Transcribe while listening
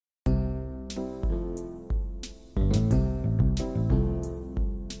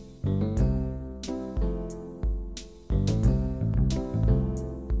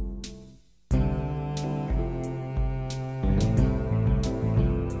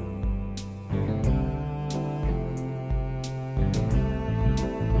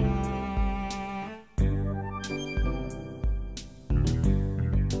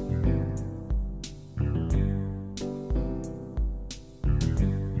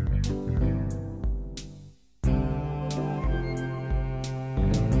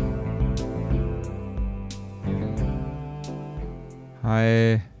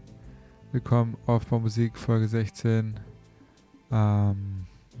Hi, willkommen auf Musik Folge 16.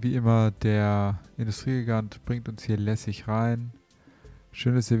 Wie immer, der Industriegigant bringt uns hier lässig rein.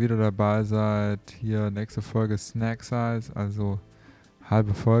 Schön, dass ihr wieder dabei seid. Hier nächste Folge Snack Size, also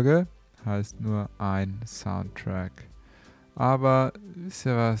halbe Folge, heißt nur ein Soundtrack. Aber ist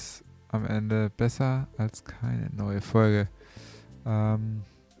ja was am Ende besser als keine neue Folge.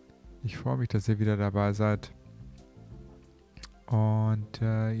 Ich freue mich, dass ihr wieder dabei seid. Und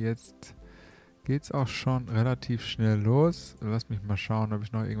jetzt geht's auch schon relativ schnell los. Lasst mich mal schauen, ob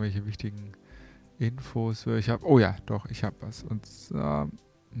ich noch irgendwelche wichtigen Infos für euch habe. Oh ja, doch, ich habe was. Und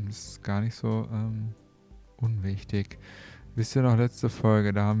ist gar nicht so unwichtig. Wisst ihr noch, letzte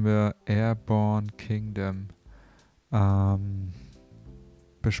Folge, da haben wir Airborne Kingdom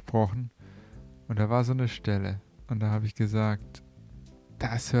besprochen. Und da war so eine Stelle. Und da habe ich gesagt,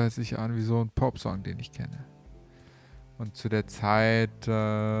 das hört sich an wie so ein Popsong, den ich kenne. Und zu der Zeit,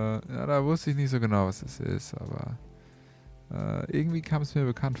 da wusste ich nicht so genau, was es ist, aber irgendwie kam es mir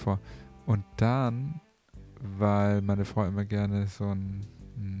bekannt vor. Und dann, weil meine Frau immer gerne so ein,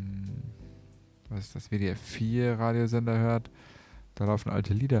 was ist das, WDR 4 Radiosender hört, da laufen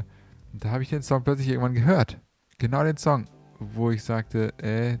alte Lieder. Und da habe ich den Song plötzlich irgendwann gehört. Genau den Song, wo ich sagte,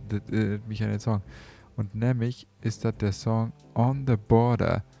 das erinnert mich an den Song. Und nämlich ist das der Song On the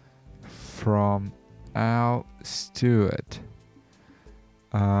Border from Al Stewart.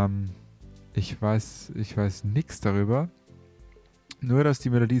 Ich weiß nichts darüber. Nur, dass die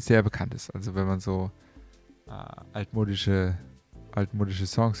Melodie sehr bekannt ist. Also wenn man so altmodische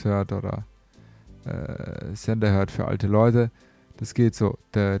Songs hört oder Sender hört für alte Leute, das geht so. Und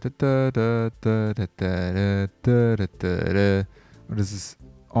das ist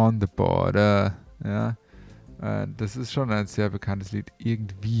On the Border. Ja. Das ist schon ein sehr bekanntes Lied.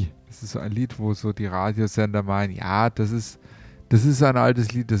 Irgendwie. Das ist so ein Lied, wo so die Radiosender meinen, ja, das ist ein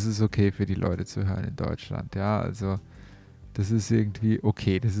altes Lied, das ist okay für die Leute zu hören in Deutschland. Ja, also das ist irgendwie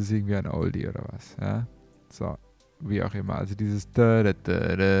okay. Das ist irgendwie ein Oldie oder was. Ja, so, wie auch immer. Also dieses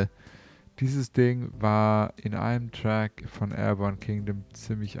dieses Ding war in einem Track von Airborne Kingdom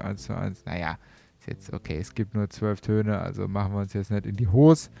ziemlich 1:1. Naja, ist jetzt okay. Es gibt nur 12 Töne, also machen wir uns jetzt nicht in die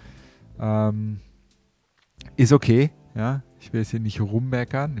Hose. Ist okay, ja. Ich will jetzt hier nicht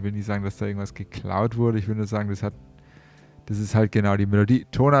rummeckern. Ich will nicht sagen, dass da irgendwas geklaut wurde. Ich will nur sagen, das ist halt genau die Melodie.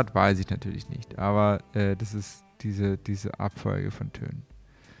 Tonart weiß ich natürlich nicht, aber das ist diese Abfolge von Tönen.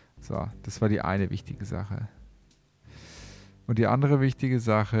 So, das war die eine wichtige Sache. Und die andere wichtige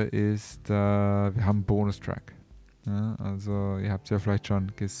Sache ist, wir haben einen Bonustrack. Ja, also ihr habt es ja vielleicht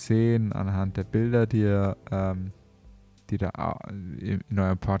schon gesehen anhand der Bilder, die da in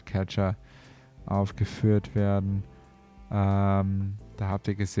eurem Podcatcher aufgeführt werden. Da habt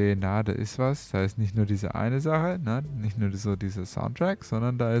ihr gesehen, da ist was. Da ist nicht nur diese eine Sache, ne? Nicht nur so dieser Soundtrack,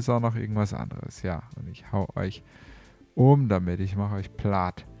 sondern da ist auch noch irgendwas anderes. Ja, und ich hau euch damit. Ich mache euch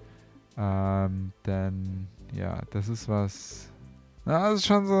platt. Denn, ja, das ist was. Das ist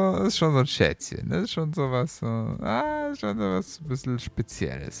schon so ein Schätzchen. Das ist schon so was, ist schon so was ein bisschen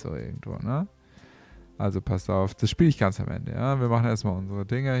Spezielles so irgendwo, ne? Also passt auf, das spiele ich ganz am Ende, ja. Wir machen erstmal unsere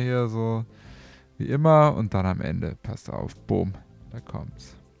Dinger hier so wie immer und dann am Ende, passt auf, boom, da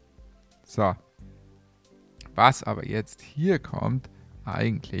kommt's. So. Was aber jetzt hier kommt,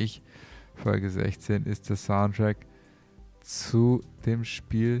 eigentlich, Folge 16, ist der Soundtrack zu dem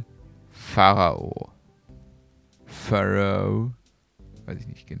Spiel Pharao. Weiß ich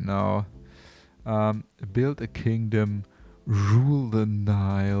nicht genau. Build a Kingdom, Rule the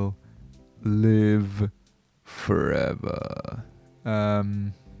Nile, Live Forever.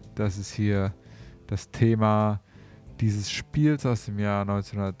 Das ist hier das Thema dieses Spiels aus dem Jahr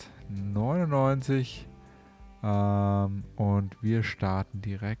 1999. Und wir starten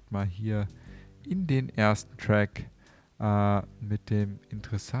direkt mal hier in den ersten Track mit dem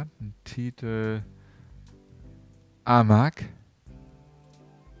interessanten Titel Amak.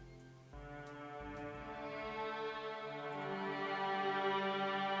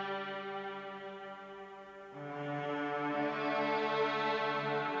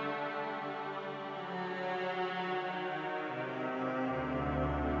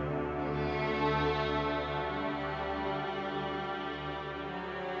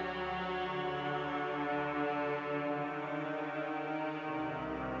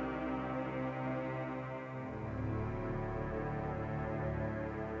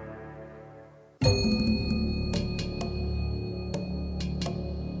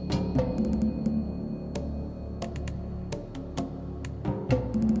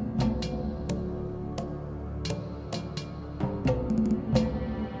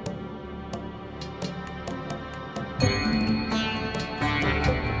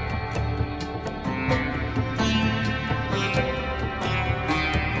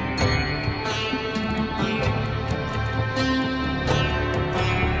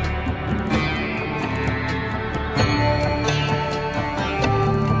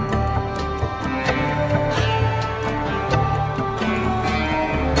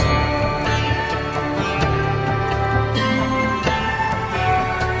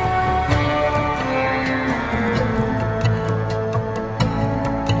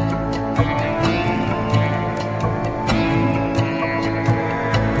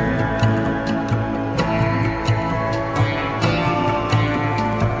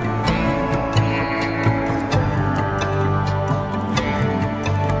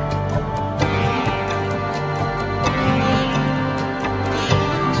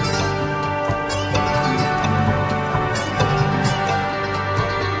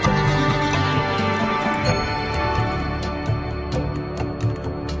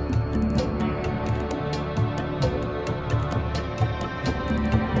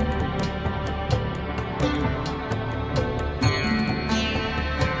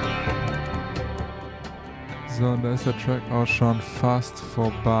 So, und da ist der Track auch schon fast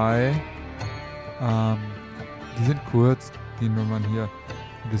vorbei. Die sind kurz, die Nummern hier.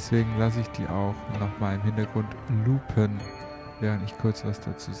 Und deswegen lasse ich die auch nochmal im Hintergrund loopen, während ich kurz was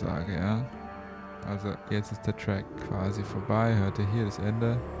dazu sage, ja. Also jetzt ist der Track quasi vorbei. Hört ihr hier das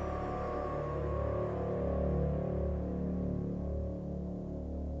Ende?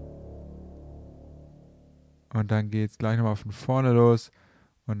 Und dann geht es gleich nochmal von vorne los.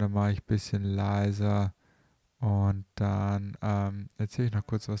 Und dann mache ich ein bisschen leiser. Und dann erzähle ich noch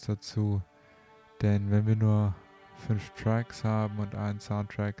kurz was dazu. Denn wenn wir nur 5 Tracks haben und einen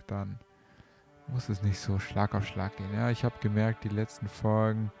Soundtrack, dann muss es nicht so Schlag auf Schlag gehen. Ja, ich habe gemerkt, die letzten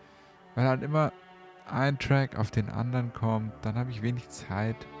Folgen, weil halt immer ein Track auf den anderen kommt, dann habe ich wenig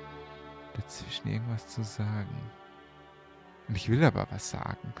Zeit, dazwischen irgendwas zu sagen. Und ich will aber was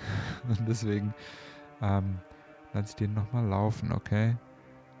sagen. Und deswegen lasse ich den nochmal laufen, okay?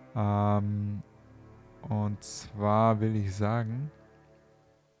 Und zwar will ich sagen,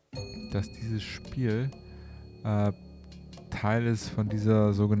 dass dieses Spiel Teil ist von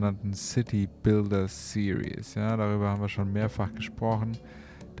dieser sogenannten City Builder Series. Ja, darüber haben wir schon mehrfach gesprochen.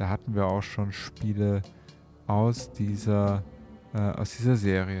 Da hatten wir auch schon Spiele aus dieser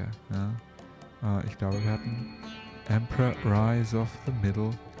Serie. Ja. Ich glaube, wir hatten Emperor Rise of the Middle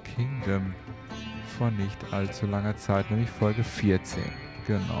Kingdom vor nicht allzu langer Zeit, nämlich Folge 14.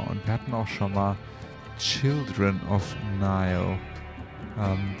 Genau. Und wir hatten auch schon mal Children of Nile.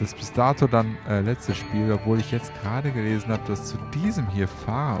 Das bis dato dann letzte Spiel, obwohl ich jetzt gerade gelesen habe, dass zu diesem hier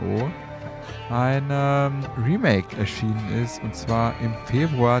Pharao ein Remake erschienen ist, und zwar im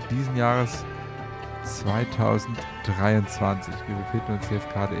Februar diesen Jahres 2023. Wir befinden uns jetzt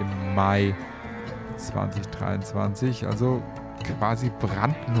gerade im Mai 2023, also quasi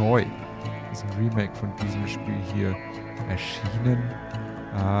brandneu ist ein Remake von diesem Spiel hier erschienen.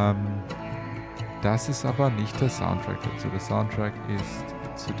 Das ist aber nicht der Soundtrack dazu. Der Soundtrack ist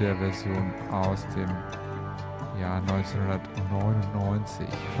zu der Version aus dem Jahr 1999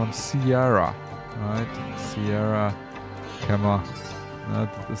 von Sierra. Right? Sierra kennen wir. Ne?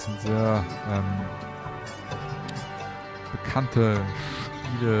 Das sind sehr bekannte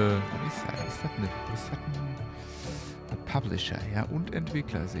Spiele. Ist das ein Publisher, ja, und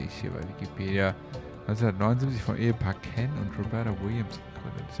Entwickler, sehe ich hier bei Wikipedia. 1979 vom Ehepaar Ken und Roberta Williams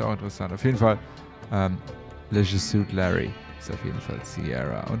gegründet. Ist ja auch interessant. Auf jeden Fall Leisure Suit Larry ist auf jeden Fall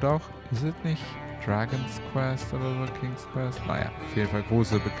Sierra. Und auch, ist es nicht Dragon's Quest oder so, King's Quest? Naja, auf jeden Fall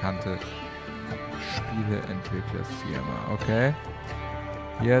große, bekannte Spieleentwicklerfirma. Okay.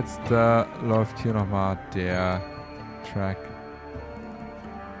 Jetzt läuft hier nochmal der Track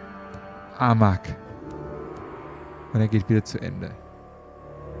Amok. Und er geht wieder zu Ende.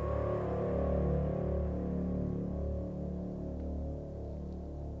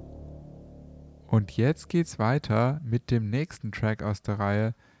 Und jetzt geht's weiter mit dem nächsten Track aus der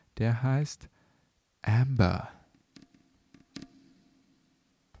Reihe, der heißt Amber.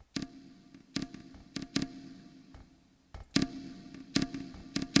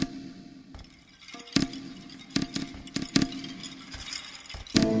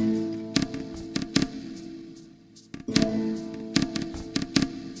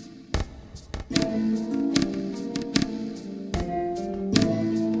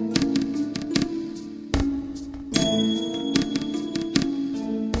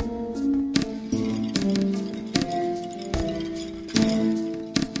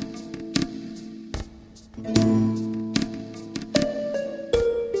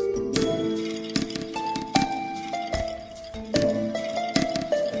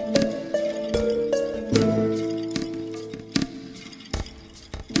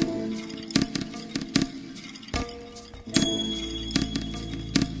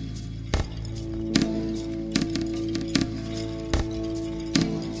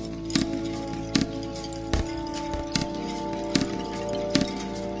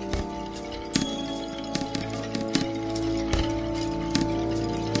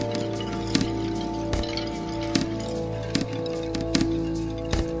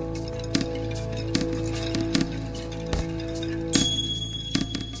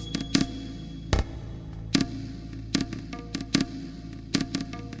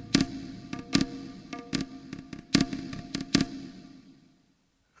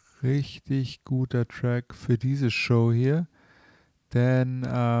 Richtig guter Track für diese Show hier, denn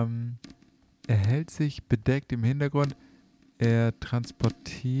er hält sich bedeckt im Hintergrund. Er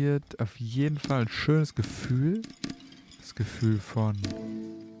transportiert auf jeden Fall ein schönes Gefühl. Das Gefühl von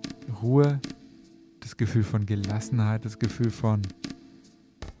Ruhe, das Gefühl von Gelassenheit, das Gefühl von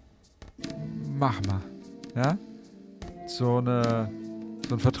mach mal. Ja? So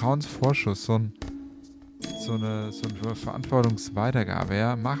ein Vertrauensvorschuss, so ein jetzt so eine Verantwortungsweitergabe.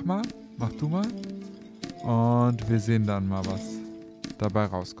 Ja, mach du mal. Und wir sehen dann mal, was dabei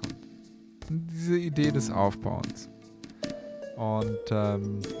rauskommt. Und diese Idee des Aufbauens. Und ja,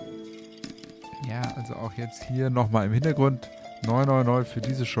 also auch jetzt hier nochmal im Hintergrund neu für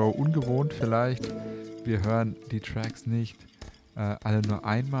diese Show. Ungewohnt vielleicht. Wir hören die Tracks nicht alle nur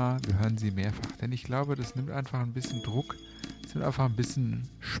einmal, wir hören sie mehrfach. Denn ich glaube, das nimmt einfach ein bisschen Druck, es nimmt einfach ein bisschen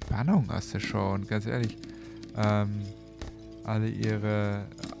Spannung aus der Show. Und ganz ehrlich, all ihr,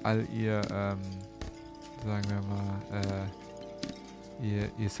 sagen wir mal,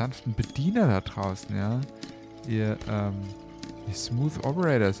 ihr sanften Bediener da draußen, ja, ihr Smooth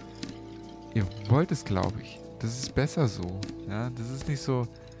Operators, ihr wollt es, glaube ich. Das ist besser so, ja, das ist nicht so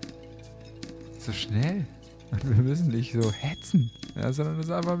schnell. Und wir müssen nicht so hetzen, ja, sondern es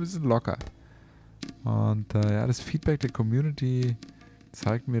ist einfach ein bisschen locker. Und ja, das Feedback der Community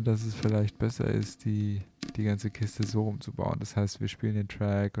zeigt mir, dass es vielleicht besser ist, die ganze Kiste so rumzubauen. Das heißt, wir spielen den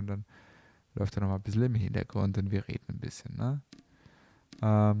Track und dann läuft er nochmal ein bisschen im Hintergrund und wir reden ein bisschen, ne?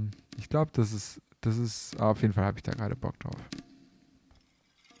 Ich glaube, das ist, auf jeden Fall habe ich da gerade Bock drauf.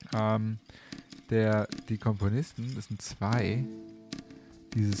 Die Komponisten, das sind 2,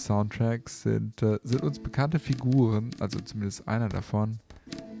 dieses Soundtracks sind uns bekannte Figuren, also zumindest einer davon,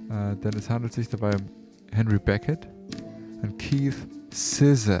 denn es handelt sich dabei um Henry Beckett und Keith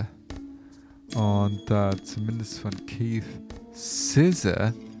Scissor. Und zumindest von Keith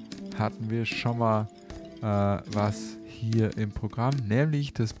Scissor hatten wir schon mal was hier im Programm,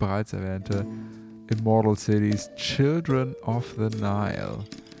 nämlich das bereits erwähnte Immortal Cities Children of the Nile.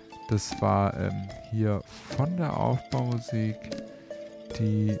 Das war hier von der Aufbaumusik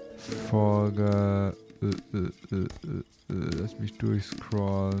die Folge, lass mich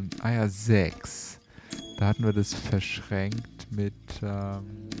durchscrollen, 6. Da hatten wir das verschränkt mit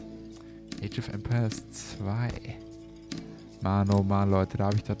Age of Empires 2. Mann, oh Mann, Leute, da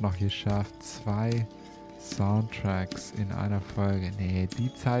habe ich das noch geschafft. 2 Soundtracks in einer Folge. Nee,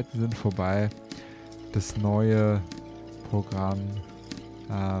 die Zeiten sind vorbei. Das neue Programm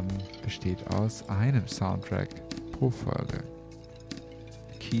besteht aus einem Soundtrack pro Folge.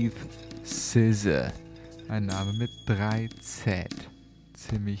 Keith Scissor. Ein Name mit 3Z.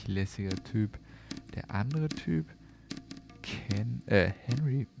 Ziemlich lässiger Typ. Der andere Typ,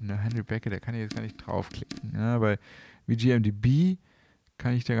 Henry Becker, der kann ich jetzt gar nicht draufklicken. Ja, bei VGMDB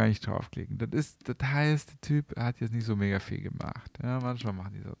kann ich da gar nicht draufklicken. Das heißt, der Typ hat jetzt nicht so mega viel gemacht. Ja, manchmal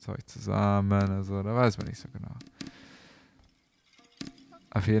machen die so Zeug zusammen, also da weiß man nicht so genau.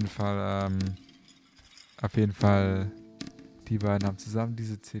 Auf jeden Fall, die beiden haben zusammen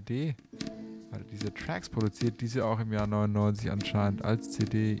diese CD, also diese Tracks produziert, die sie auch im Jahr 99 anscheinend als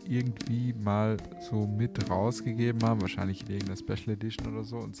CD irgendwie mal so mit rausgegeben haben, wahrscheinlich in irgendeiner Special Edition oder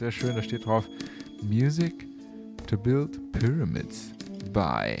so. Und sehr schön, da steht drauf, Music to Build Pyramids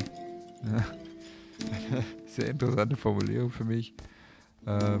by. Ja. Sehr interessante Formulierung für mich,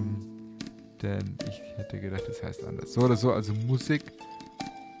 denn ich hätte gedacht, das heißt anders. So oder so, also Musik,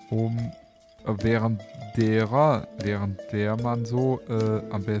 während der man so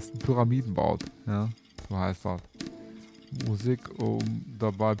am besten Pyramiden baut. Ja, so heißt das. Musik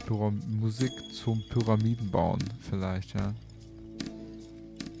zum Pyramidenbauen vielleicht, ja.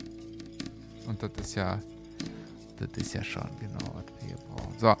 Und das ist ja schon genau, was wir hier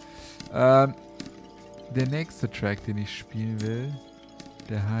brauchen. So, der nächste Track, den ich spielen will,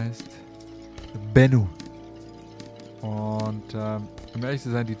 der heißt Bennu. Und um ehrlich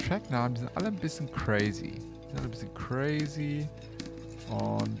zu sein, die Tracknamen, die sind alle ein bisschen crazy.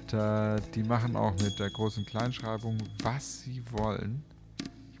 Und die machen auch mit der großen Kleinschreibung, was sie wollen.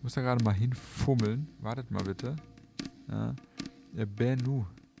 Ich muss da gerade mal hinfummeln. Wartet mal bitte. Ja. Bennu,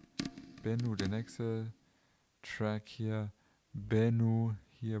 der nächste Track hier. Bennu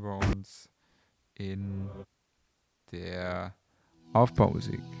hier bei uns in der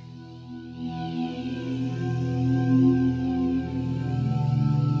Aufbaumusik.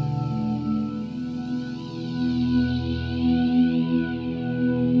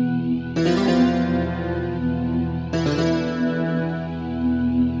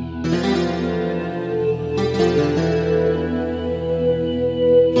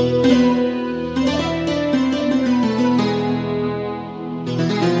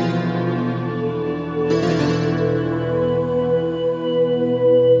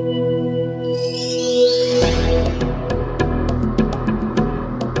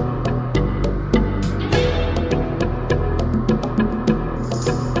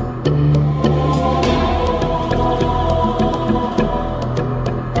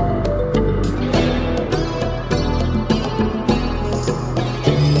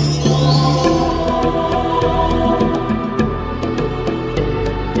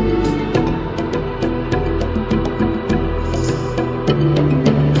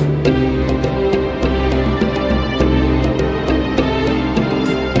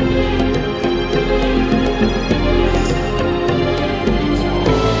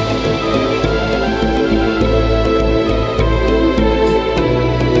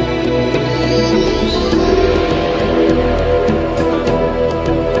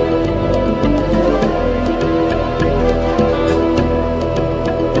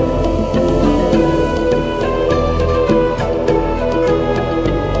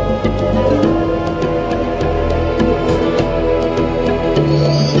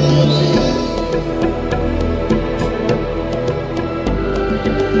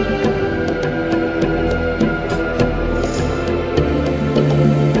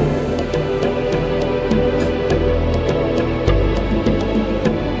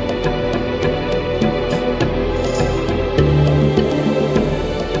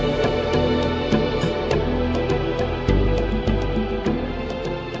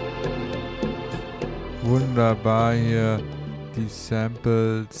 wunderbar hier. Die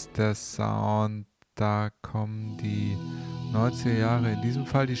Samples, der Sound, da kommen die 90er Jahre, in diesem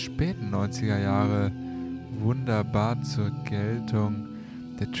Fall die späten 90er Jahre, wunderbar zur Geltung.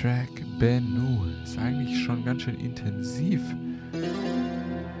 Der Track Bennu ist eigentlich schon ganz schön intensiv,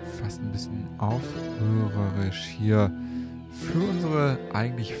 fast ein bisschen aufrührerisch hier für unsere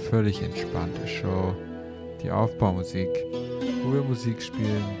eigentlich völlig entspannte Show. Die Aufbaumusik, wo wir Musik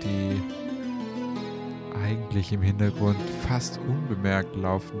spielen, die eigentlich im Hintergrund fast unbemerkt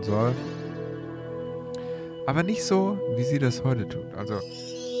laufen soll. Aber nicht so, wie sie das heute tut. Also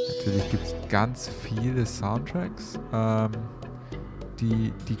natürlich gibt es ganz viele Soundtracks,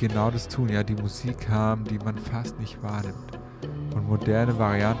 die genau das tun. Ja, die Musik haben, die man fast nicht wahrnimmt. Und moderne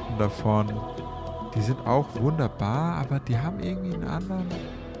Varianten davon, die sind auch wunderbar, aber die haben irgendwie einen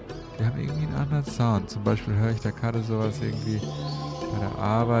anderen Sound. Zum Beispiel höre ich da gerade sowas irgendwie bei der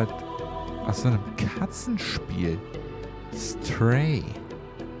Arbeit aus so einem Katzenspiel. Stray.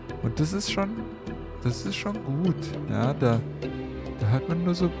 Und das ist schon gut. Ja, da hört man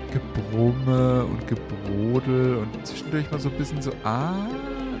nur so Gebrumme und Gebrodel und zwischendurch mal so ein bisschen so und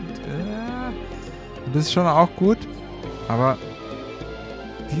das ist schon auch gut. Aber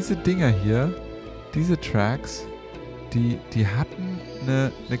diese Dinger hier, diese Tracks, die hatten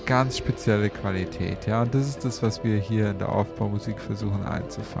eine ganz spezielle Qualität, ja, und das ist das, was wir hier in der Aufbaumusik versuchen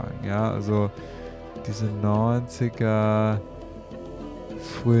einzufangen, ja, also diese 90er,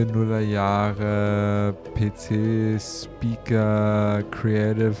 frühe Nullerjahre, PC, Speaker,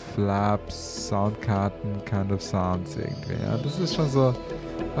 Creative Labs, Soundkarten, kind of Sounds irgendwie, ja, das ist schon so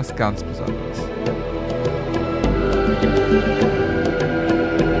was ganz Besonderes.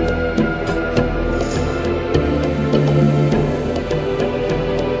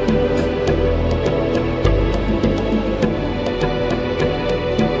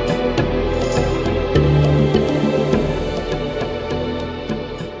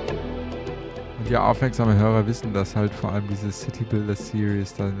 Ja, aufmerksame Hörer wissen, dass halt vor allem diese City Builder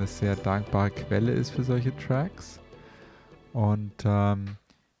Series dann eine sehr dankbare Quelle ist für solche Tracks. Und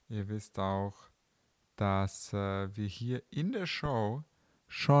ihr wisst auch, dass wir hier in der Show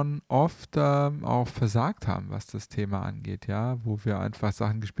schon oft auch versagt haben, was das Thema angeht, ja, wo wir einfach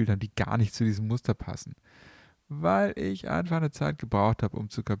Sachen gespielt haben, die gar nicht zu diesem Muster passen. Weil ich einfach eine Zeit gebraucht habe, um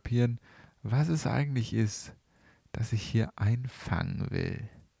zu kapieren, was es eigentlich ist, das ich hier einfangen will.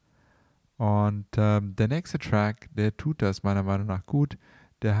 Und der nächste Track, der tut das meiner Meinung nach gut.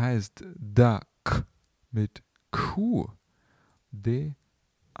 Der heißt Duck mit Q. D-A-Q.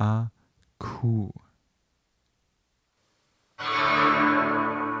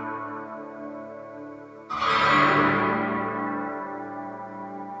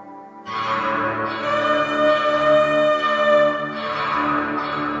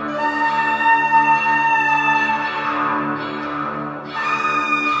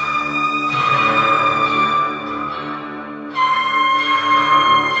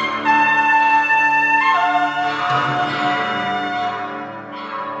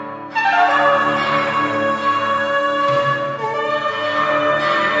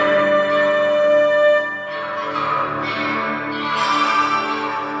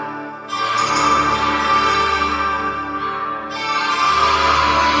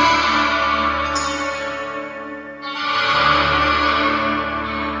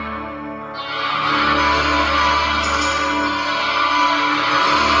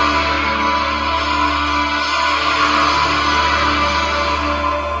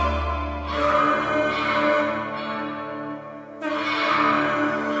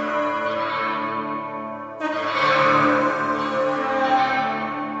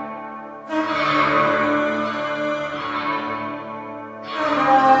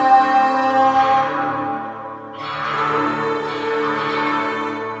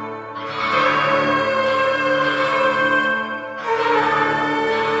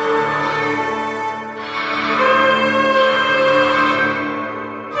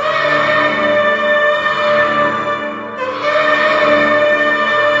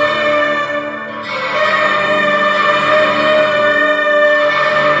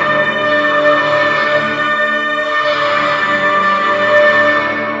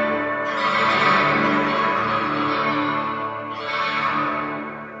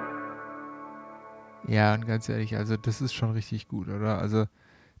 Ja, und ganz ehrlich, also das ist schon richtig gut, oder? Also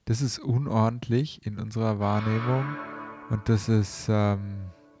das ist unordentlich in unserer Wahrnehmung und das ist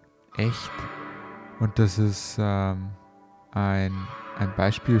echt und das ist ein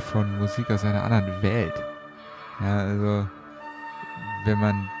Beispiel von Musik aus einer anderen Welt. Ja, also wenn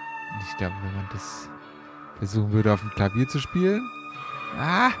man das versuchen würde auf dem Klavier zu spielen,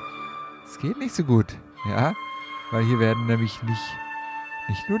 es geht nicht so gut. Ja, weil hier werden nämlich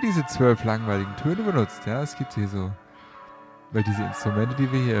nicht nur diese 12 langweiligen Töne benutzt. Ja, es gibt hier so, weil diese Instrumente,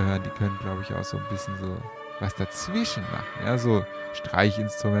 die wir hier hören, die können, glaube ich, auch so ein bisschen so was dazwischen machen. Ja, so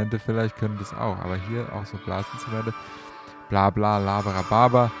Streichinstrumente vielleicht können das auch, aber hier auch so Blasinstrumente. Bla bla,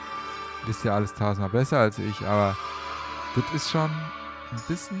 laberababa. Wisst ihr alles tausendmal besser als ich, aber das ist schon ein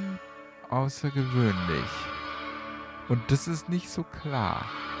bisschen außergewöhnlich. Und das ist nicht so klar.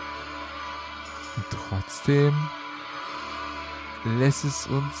 Und trotzdem lässt es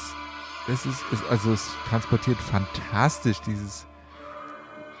uns, es transportiert fantastisch dieses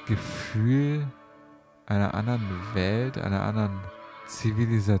Gefühl einer anderen Welt, einer anderen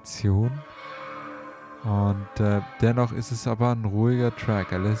Zivilisation. Und dennoch ist es aber ein ruhiger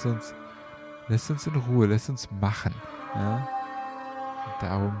Track. Er lässt uns in Ruhe, lässt uns machen. Ja?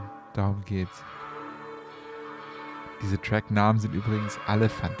 Und darum geht's. Diese Tracknamen sind übrigens alle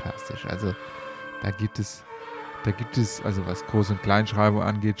fantastisch. Also da gibt es, also was Groß- und Kleinschreibung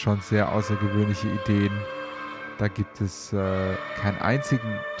angeht, schon sehr außergewöhnliche Ideen. Da gibt es keinen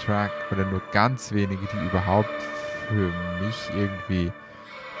einzigen Track oder nur ganz wenige, die überhaupt für mich irgendwie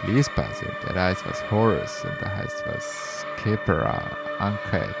lesbar sind. Ja, da heißt was Horus und da heißt was Kepera,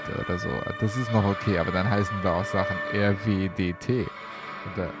 Ankhet oder so. Das ist noch okay, aber dann heißen da auch Sachen RWDT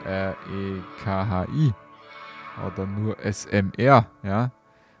oder REKHI oder nur SMR, ja.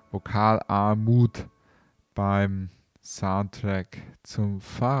 Vokalarmut beim Soundtrack zum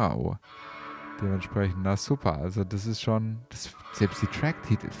Pharao. Dementsprechend, na super. Also das ist schon, selbst die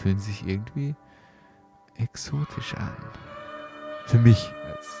Tracktitel fühlen sich irgendwie exotisch an. Für mich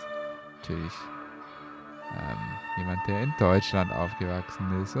als natürlich jemand, der in Deutschland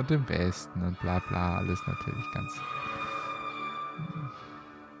aufgewachsen ist und im Westen und bla bla, alles natürlich ganz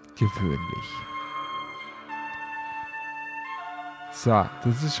gewöhnlich. So,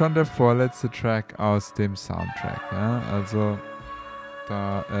 das ist schon der vorletzte Track aus dem Soundtrack. Ja? Also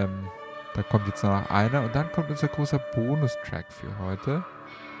da kommt jetzt noch einer und dann kommt unser großer Bonustrack für heute.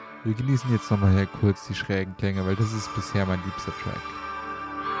 Wir genießen jetzt nochmal hier kurz die schrägen Klänge, weil das ist bisher mein liebster Track.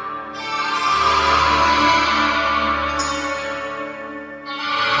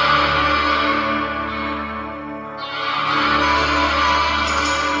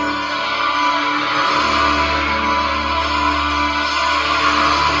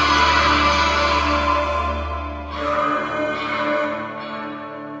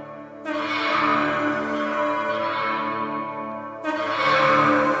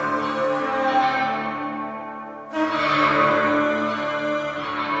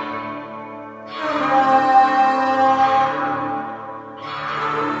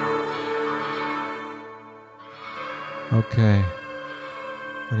 Okay.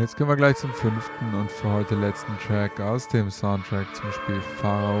 Und jetzt kommen wir gleich zum 5. und für heute letzten Track aus dem Soundtrack zum Spiel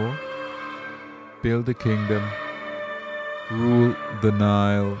Pharao. Build a Kingdom, Rule the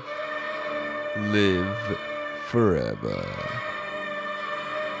Nile, Live Forever.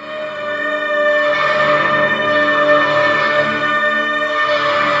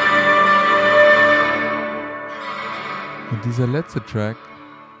 Und dieser letzte Track,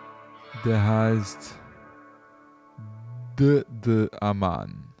 der heißt The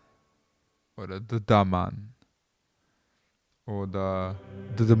Aman oder The Daman oder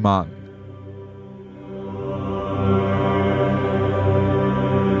The Daman.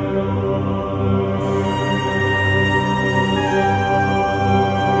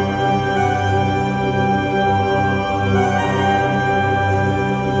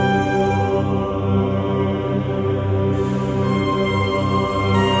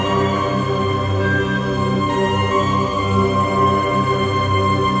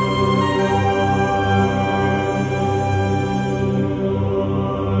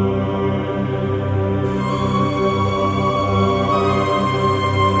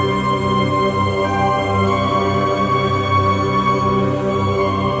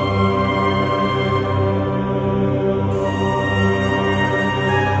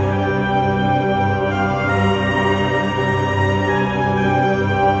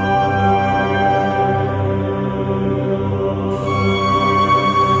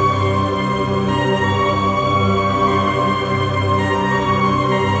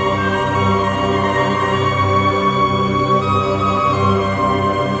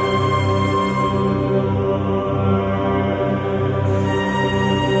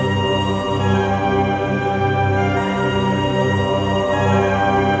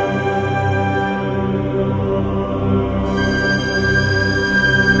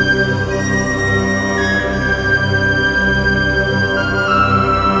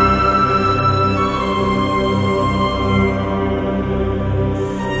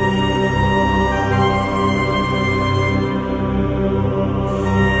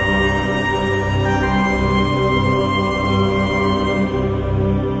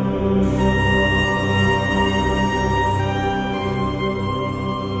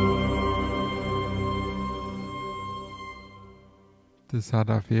 Das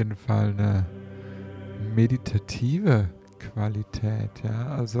hat auf jeden Fall eine meditative Qualität,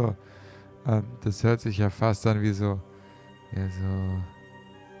 ja. Also, das hört sich ja fast an wie so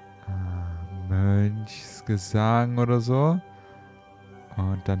Mönchsgesang oder so.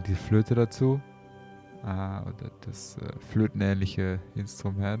 Und dann die Flöte dazu. Oder das flötenähnliche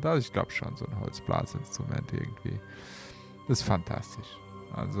Instrument. Also ich glaube schon, so ein Holzblasinstrument irgendwie. Das ist fantastisch.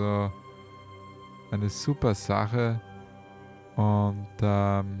 Also eine super Sache. Und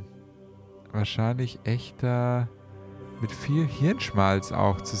wahrscheinlich echt mit viel Hirnschmalz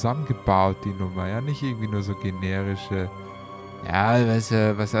auch zusammengebaut, die Nummer. Ja, nicht irgendwie nur so generische. Ja,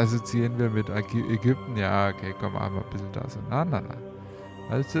 was assoziieren wir mit Ägypten? Ja, okay, komm, machen wir ein bisschen das. Nein.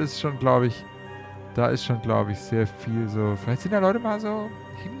 Also das ist schon, glaube ich, sehr viel so. Vielleicht sind da Leute mal so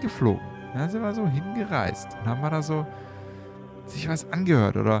hingeflogen. Ja, sind mal so hingereist und haben mal da so sich was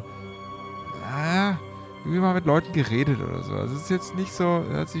angehört oder irgendwie mal mit Leuten geredet oder so. Also es ist jetzt nicht so,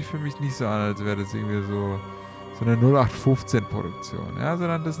 hört sich für mich nicht so an, als wäre das irgendwie so eine 0815-Produktion, ja,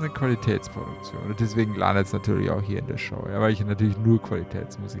 sondern das ist eine Qualitätsproduktion. Und deswegen landet es natürlich auch hier in der Show, ja, weil ich natürlich nur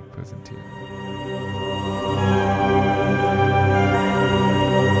Qualitätsmusik präsentiere.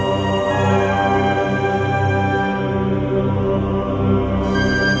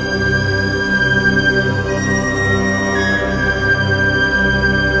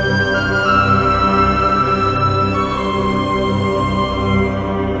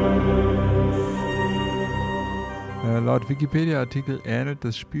 Laut Wikipedia-Artikel ähnelt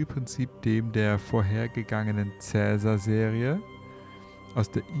das Spielprinzip dem der vorhergegangenen Caesar-Serie. Aus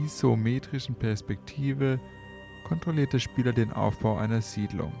der isometrischen Perspektive kontrolliert der Spieler den Aufbau einer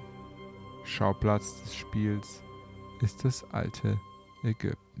Siedlung. Schauplatz des Spiels ist das alte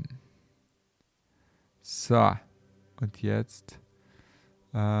Ägypten. So, und jetzt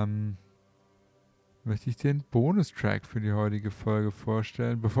möchte ich den Bonustrack für die heutige Folge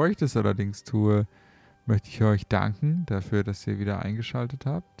vorstellen. Bevor ich das allerdings tue, möchte ich euch danken dafür, dass ihr wieder eingeschaltet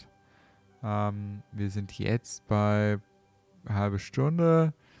habt. Wir sind jetzt bei eine halbe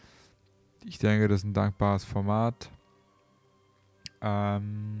Stunde. Ich denke, das ist ein dankbares Format. Wäre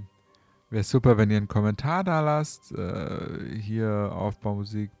super, wenn ihr einen Kommentar da lasst. Hier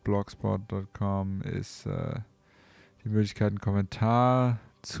aufbaumusik.blogspot.com ist die Möglichkeit, einen Kommentar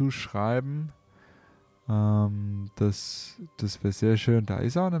zu schreiben. Das wäre sehr schön. Da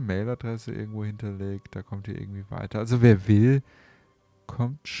ist auch eine Mailadresse irgendwo hinterlegt. Da kommt ihr irgendwie weiter. Also wer will,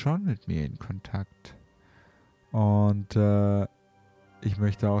 kommt schon mit mir in Kontakt. Und ich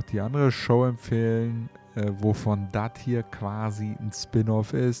möchte auch die andere Show empfehlen, wovon das hier quasi ein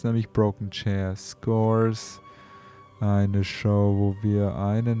Spin-off ist, nämlich Broken Chair Scores. Eine Show, wo wir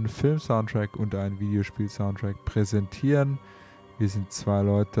einen Film-Soundtrack und einen Videospiel-Soundtrack präsentieren. Wir sind 2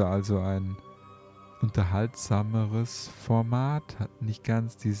 Leute, also ein unterhaltsameres Format, hat nicht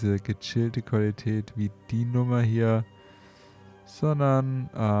ganz diese gechillte Qualität wie die Nummer hier, sondern,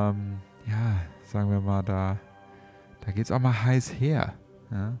 sagen wir mal, da geht es auch mal heiß her.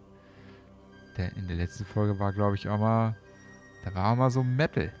 Ja? In der letzten Folge war, glaube ich, da war auch mal so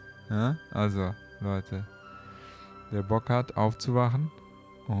Metal. Ja? Also, Leute, wer Bock hat, aufzuwachen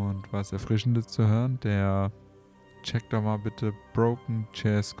und was Erfrischendes zu hören, der checkt doch mal bitte Broken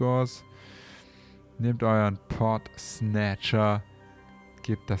Chair Scores. Nehmt euren Pod Snatcher,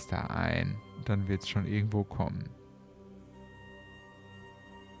 gebt das da ein, dann wird es schon irgendwo kommen.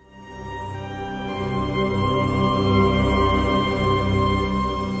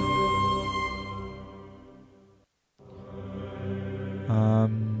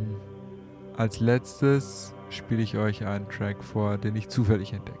 Als letztes spiele ich euch einen Track vor, den ich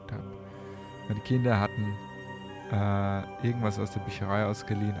zufällig entdeckt habe. Meine Kinder hatten irgendwas aus der Bücherei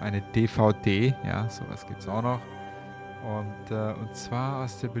ausgeliehen, eine DVD, ja, sowas gibt's auch noch. Und zwar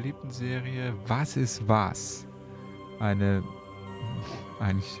aus der beliebten Serie Was ist was? Eine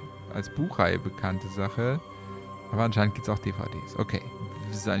eigentlich als Buchreihe bekannte Sache, aber anscheinend gibt es auch DVDs. Okay,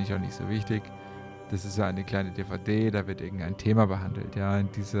 das ist eigentlich auch nicht so wichtig. Das ist ja eine kleine DVD, da wird irgendein Thema behandelt. Ja,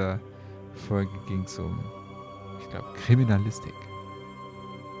 in dieser Folge ging es um, ich glaube, Kriminalistik.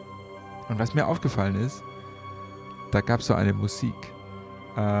 Und was mir aufgefallen ist, da gab es so eine Musik,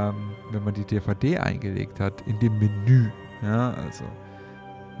 wenn man die DVD eingelegt hat, in dem Menü. Ja, also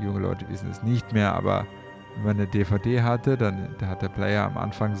junge Leute wissen es nicht mehr, aber wenn man eine DVD hatte, dann hat der Player am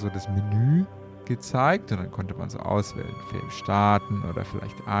Anfang so das Menü gezeigt und dann konnte man so auswählen, Film starten oder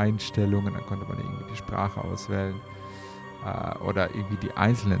vielleicht Einstellungen, dann konnte man irgendwie die Sprache auswählen oder irgendwie die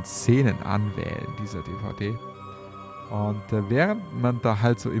einzelnen Szenen anwählen dieser DVD. Und während man da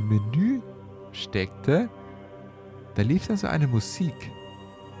halt so im Menü steckte, da lief da so eine Musik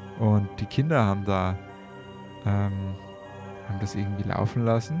und die Kinder haben haben das irgendwie laufen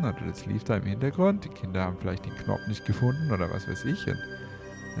lassen oder das lief da im Hintergrund. Die Kinder haben vielleicht den Knopf nicht gefunden oder was weiß ich. Und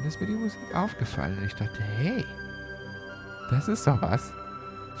dann ist mir die Musik aufgefallen und ich dachte, hey, das ist doch was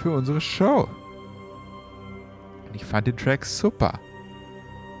für unsere Show. Und ich fand den Track super.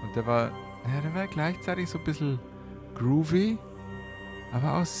 Und der war gleichzeitig so ein bisschen groovy,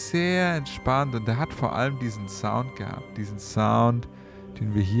 aber auch sehr entspannt. Und der hat vor allem diesen Sound gehabt. Diesen Sound,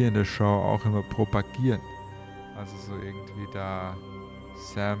 den wir hier in der Show auch immer propagieren. Also so irgendwie da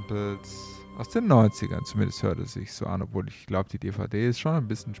Samples aus den 90ern, zumindest hört es sich so an, obwohl ich glaube, die DVD ist schon ein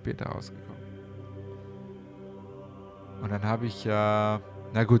bisschen später rausgekommen. Und dann habe ich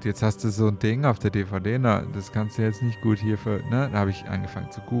na gut, jetzt hast du so ein Ding auf der DVD, das kannst du jetzt nicht gut hier da habe ich angefangen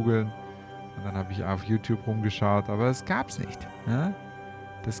zu googeln und dann habe ich auf YouTube rumgeschaut, aber es gab's nicht, ne?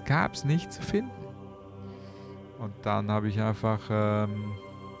 Das gab's nicht zu finden. Und dann habe ich einfach, am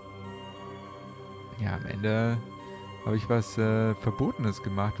Ende habe ich was Verbotenes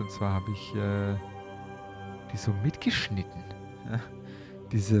gemacht und zwar habe ich die so mitgeschnitten, ja?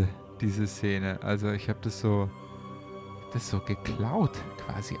 Diese Szene. Also ich habe das so geklaut,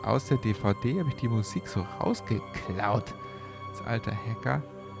 quasi aus der DVD habe ich die Musik so rausgeklaut. Als alter Hacker.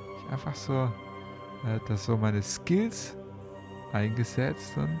 Ich einfach so, das so meine Skills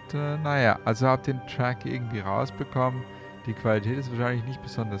eingesetzt und also habe den Track irgendwie rausbekommen. Die Qualität ist wahrscheinlich nicht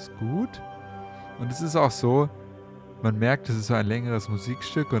besonders gut. Und es ist auch so, man merkt, es ist so ein längeres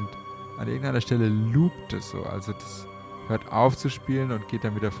Musikstück und an irgendeiner Stelle loopt es so. Also das hört auf zu spielen und geht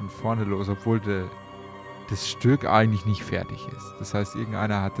dann wieder von vorne los, obwohl das Stück eigentlich nicht fertig ist. Das heißt,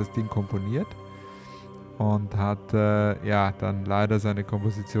 irgendeiner hat das Ding komponiert und hat dann leider seine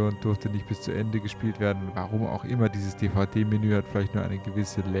Komposition durfte nicht bis zu Ende gespielt werden. Warum auch immer, dieses DVD-Menü hat vielleicht nur eine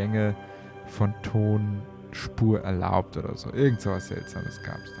gewisse Länge von Tonspur erlaubt oder so. Irgend so was Seltsames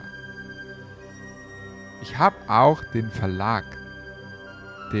gab es da. Ich habe auch den Verlag,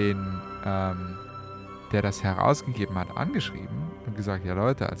 der das herausgegeben hat, angeschrieben und gesagt, ja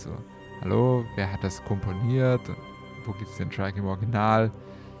Leute, also hallo, wer hat das komponiert? Und wo gibt es den Track im Original?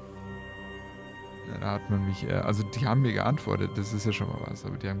 Da hat man mich, also die haben mir geantwortet, das ist ja schon mal was,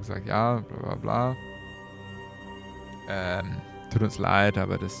 aber die haben gesagt, ja, bla bla bla. Tut uns leid,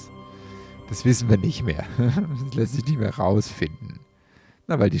 aber das wissen wir nicht mehr. Das lässt sich nicht mehr rausfinden.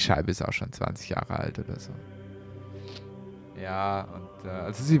 Na, weil die Scheibe ist auch schon 20 Jahre alt oder so. Ja, und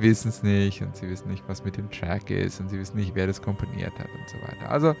also sie wissen es nicht und sie wissen nicht, was mit dem Track ist und sie wissen nicht, wer das komponiert hat und so weiter.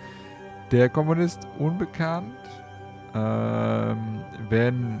 Also der Komponist unbekannt.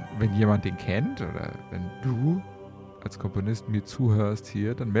 Wenn jemand den kennt oder wenn du als Komponist mir zuhörst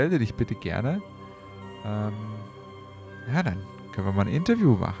hier, dann melde dich bitte gerne. Dann können wir mal ein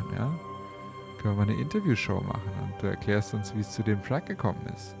Interview machen, ja. Können wir mal eine Interviewshow machen und du erklärst uns, wie es zu dem Track gekommen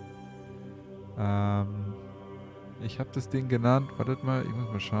ist. Ich habe das Ding genannt, wartet mal, ich muss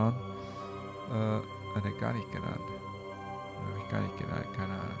mal schauen. Gar nicht genannt. Habe ich gar nicht genannt,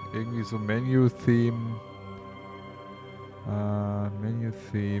 keine Ahnung. Irgendwie so Menu-Theme,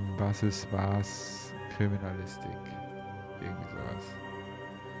 was ist was, Kriminalistik. Irgendwie sowas.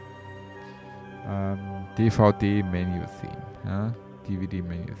 DVD-Menu-Theme, ja,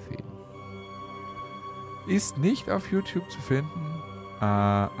 DVD-Menu-Theme. Ist nicht auf YouTube zu finden.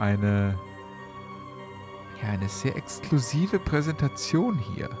 Eine sehr exklusive Präsentation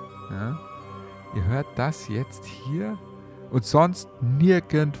hier. Ja. Ihr hört das jetzt hier und sonst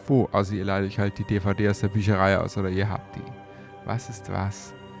nirgendwo. Also ihr leitet euch halt die DVD aus der Bücherei aus oder ihr habt die. Was ist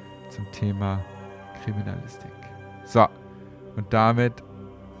was zum Thema Kriminalistik? So, und damit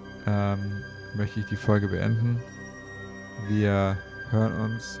möchte ich die Folge beenden. Wir hören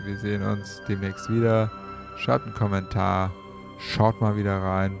uns, wir sehen uns demnächst wieder. Schreibt einen Kommentar. Schaut mal wieder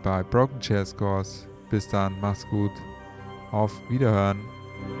rein bei Broken Chair Scores. Bis dann, macht's gut. Auf Wiederhören.